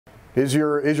Is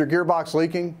your gearbox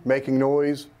leaking, making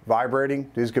noise, vibrating?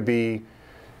 These could be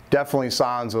definitely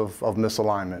signs of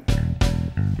misalignment.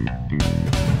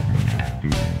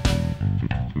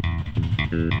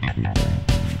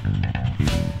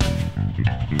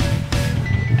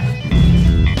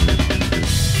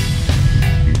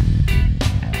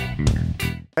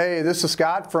 Hey, this is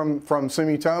Scott from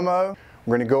Sumitomo.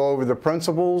 We're going to go over the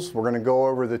principles. We're going to go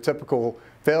over the typical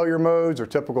failure modes or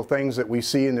typical things that we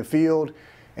see in the field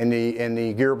and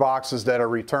the gearboxes that are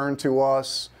returned to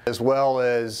us, as well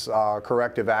as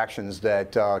corrective actions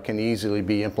that can easily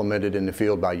be implemented in the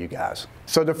field by you guys.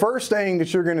 So the first thing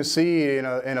that you're going to see in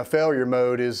a failure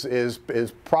mode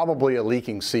is probably a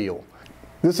leaking seal.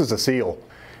 This is a seal.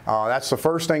 That's the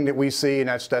first thing that we see, and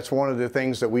that's one of the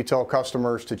things that we tell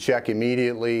customers to check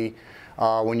immediately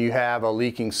when you have a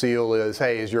leaking seal is,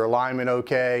 hey, is your alignment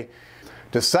okay?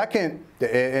 The second,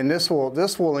 and this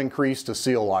will increase the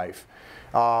seal life.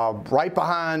 Right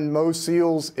behind most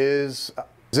seals is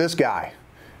this guy,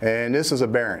 and this is a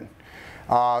bearing.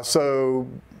 So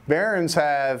bearings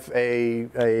have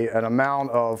an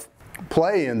amount of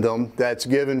play in them that's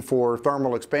given for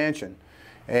thermal expansion.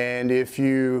 And if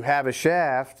you have a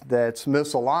shaft that's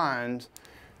misaligned,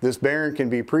 this bearing can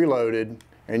be preloaded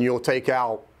and you'll take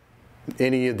out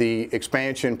any of the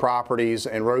expansion properties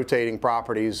and rotating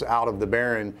properties out of the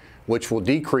bearing, which will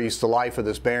decrease the life of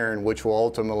this bearing, which will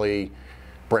ultimately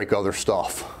break other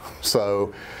stuff.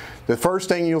 So the first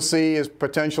thing you'll see is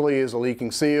potentially a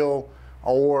leaking seal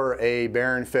or a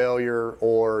bearing failure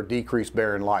or decreased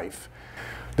bearing life.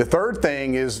 The third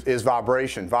thing is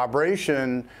vibration.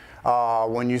 Vibration,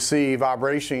 when you see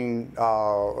vibration,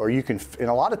 or you can, and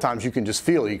a lot of times you can just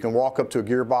feel it. You can walk up to a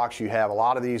gearbox, you have a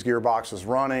lot of these gearboxes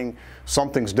running,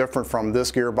 something's different from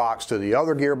this gearbox to the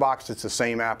other gearbox, it's the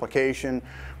same application.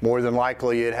 More than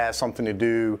likely it has something to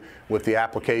do with the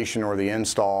application or the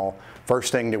install.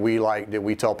 First thing that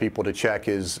we tell people to check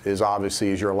is obviously,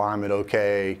 is your alignment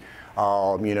okay?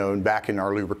 You know, back in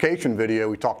our lubrication video,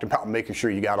 we talked about making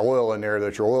sure you got oil in there,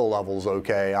 that your oil level's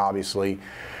okay, obviously.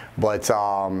 But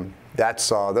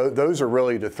those are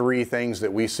really the three things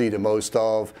that we see the most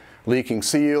of: leaking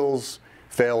seals,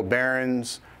 failed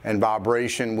bearings, and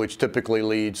vibration, which typically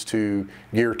leads to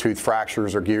gear tooth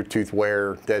fractures or gear tooth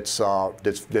wear that's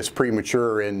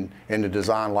premature in the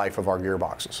design life of our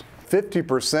gearboxes.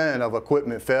 50% of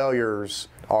equipment failures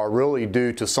are really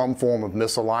due to some form of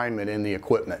misalignment in the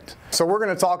equipment. So we're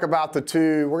going to talk about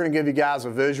we're going to give you guys a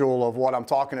visual of what I'm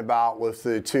talking about with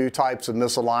the two types of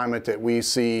misalignment that we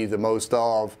see the most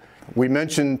of. We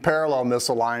mentioned parallel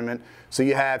misalignment. So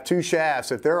you have two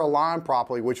shafts, if they're aligned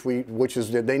properly,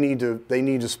 they need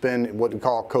to spin what we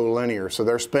call collinear. So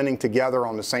they're spinning together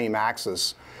on the same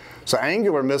axis. So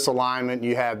angular misalignment,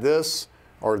 you have this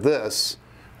or this,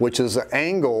 which is an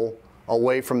angle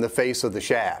away from the face of the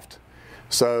shaft.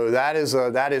 So that is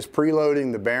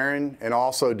preloading the bearing and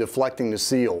also deflecting the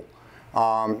seal.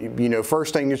 You know,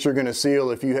 first thing that you're going to see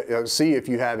if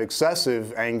you have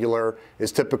excessive angular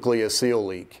is typically a seal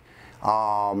leak.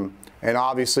 And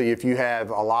obviously, if you have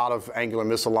a lot of angular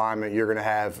misalignment, you're going to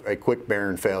have a quick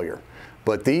bearing failure.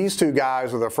 But these two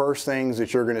guys are the first things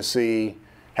that you're going to see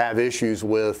have issues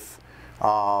with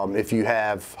if you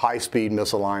have high-speed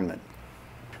misalignment.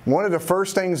 One of the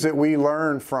first things that we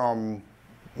learn from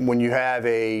when you have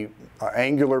a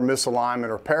angular misalignment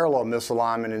or parallel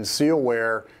misalignment in seal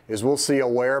wear is we'll see a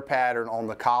wear pattern on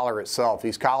the collar itself.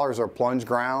 These collars are plunge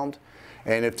ground,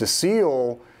 and if the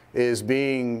seal is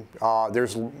being,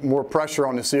 there's more pressure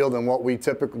on the seal than what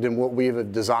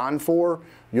we've designed for,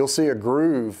 you'll see a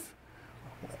groove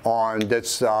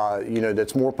that's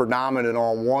that's more predominant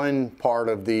on one part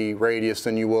of the radius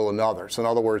than you will another. So in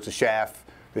other words, the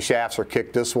shafts are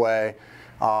kicked this way,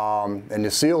 and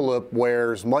the seal lip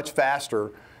wears much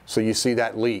faster, so you see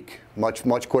that leak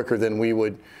much quicker than we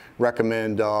would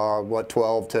recommend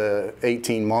 12 to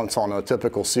 18 months on a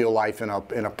typical seal life in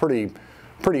a pretty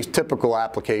typical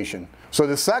application. So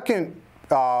the second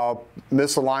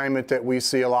misalignment that we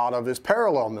see a lot of is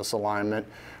parallel misalignment,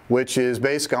 which is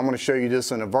basically, I'm going to show you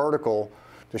this in a vertical.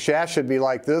 The shaft should be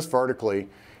like this vertically,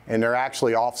 and they're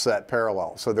actually offset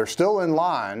parallel. So they're still in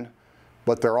line,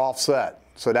 but they're offset.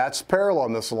 So that's parallel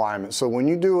misalignment. So when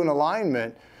you do an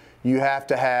alignment, you have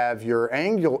to have your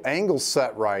angle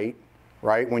set right,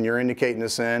 when you're indicating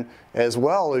this in, as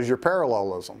well as your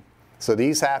parallelism. So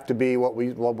these have to be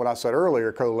what I said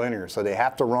earlier, collinear. So they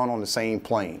have to run on the same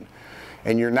plane.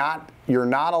 And you're not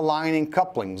aligning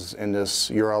couplings in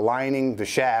this. You're aligning the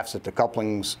shafts that the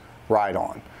couplings ride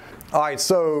on. All right,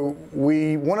 so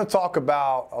we want to talk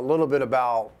a little bit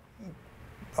about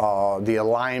the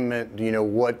alignment,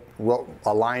 what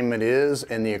alignment is,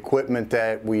 and the equipment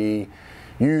that we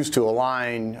use to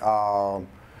align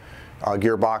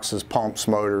gearboxes, pumps,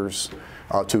 motors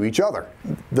to each other.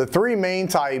 The three main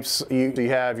types, you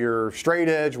have your straight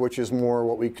edge, which is more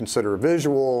what we consider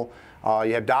visual.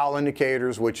 You have dial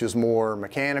indicators, which is more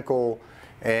mechanical.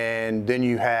 And then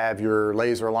you have your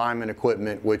laser alignment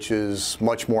equipment, which is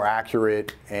much more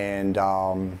accurate, and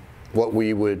what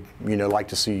we would like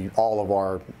to see all of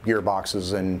our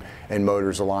gearboxes and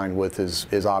motors aligned with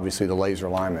is obviously the laser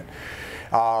alignment.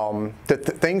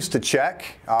 Things to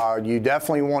check, you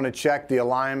definitely want to check the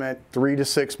alignment 3 to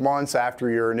 6 months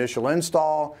after your initial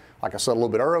install. Like I said a little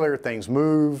bit earlier, things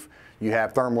move, you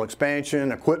have thermal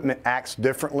expansion, equipment acts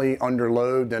differently under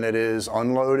load than it is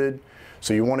unloaded.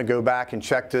 So you want to go back and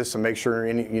check this and make sure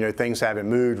any, things haven't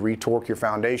moved, retorque your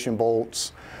foundation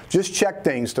bolts. Just check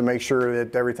things to make sure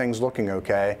that everything's looking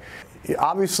okay.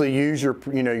 Obviously use your,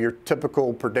 your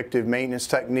typical predictive maintenance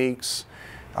techniques.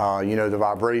 The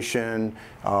vibration,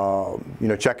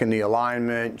 checking the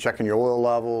alignment, checking your oil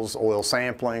levels, oil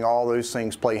sampling, all those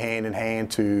things play hand in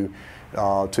hand to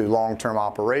long-term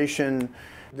operation.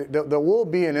 There will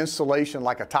be an installation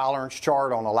like a tolerance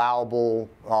chart on allowable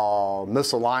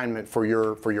misalignment for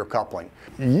your coupling.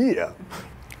 Yeah.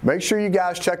 Make sure you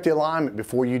guys check the alignment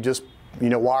before you just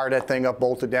wire that thing up,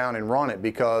 bolt it down, and run it,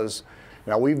 because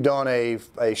now we've done a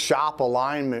shop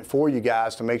alignment for you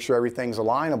guys to make sure everything's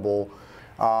alignable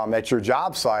at your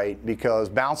job site, because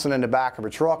bouncing in the back of a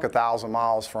truck 1,000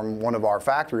 miles from one of our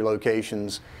factory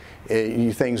locations,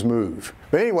 things move.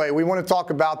 But anyway, we want to talk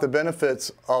about the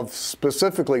benefits of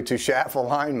specifically to shaft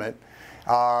alignment.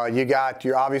 You got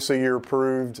obviously your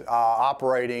approved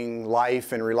operating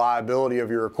life and reliability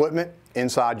of your equipment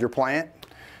inside your plant.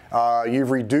 You've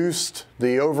reduced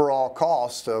the overall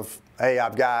cost of, hey,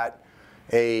 I've got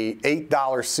a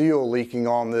 $8 seal leaking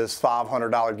on this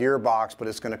 $500 gearbox, but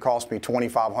it's going to cost me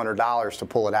 $2,500 to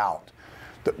pull it out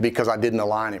because I didn't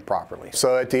align it properly.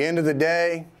 So at the end of the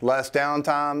day, less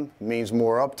downtime means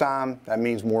more uptime. That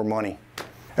means more money.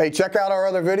 Hey, check out our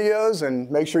other videos and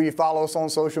make sure you follow us on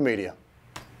social media.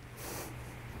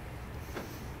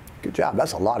 Good job.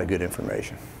 That's a lot of good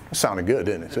information. That sounded good,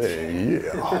 didn't it?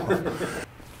 Yeah.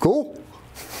 Cool.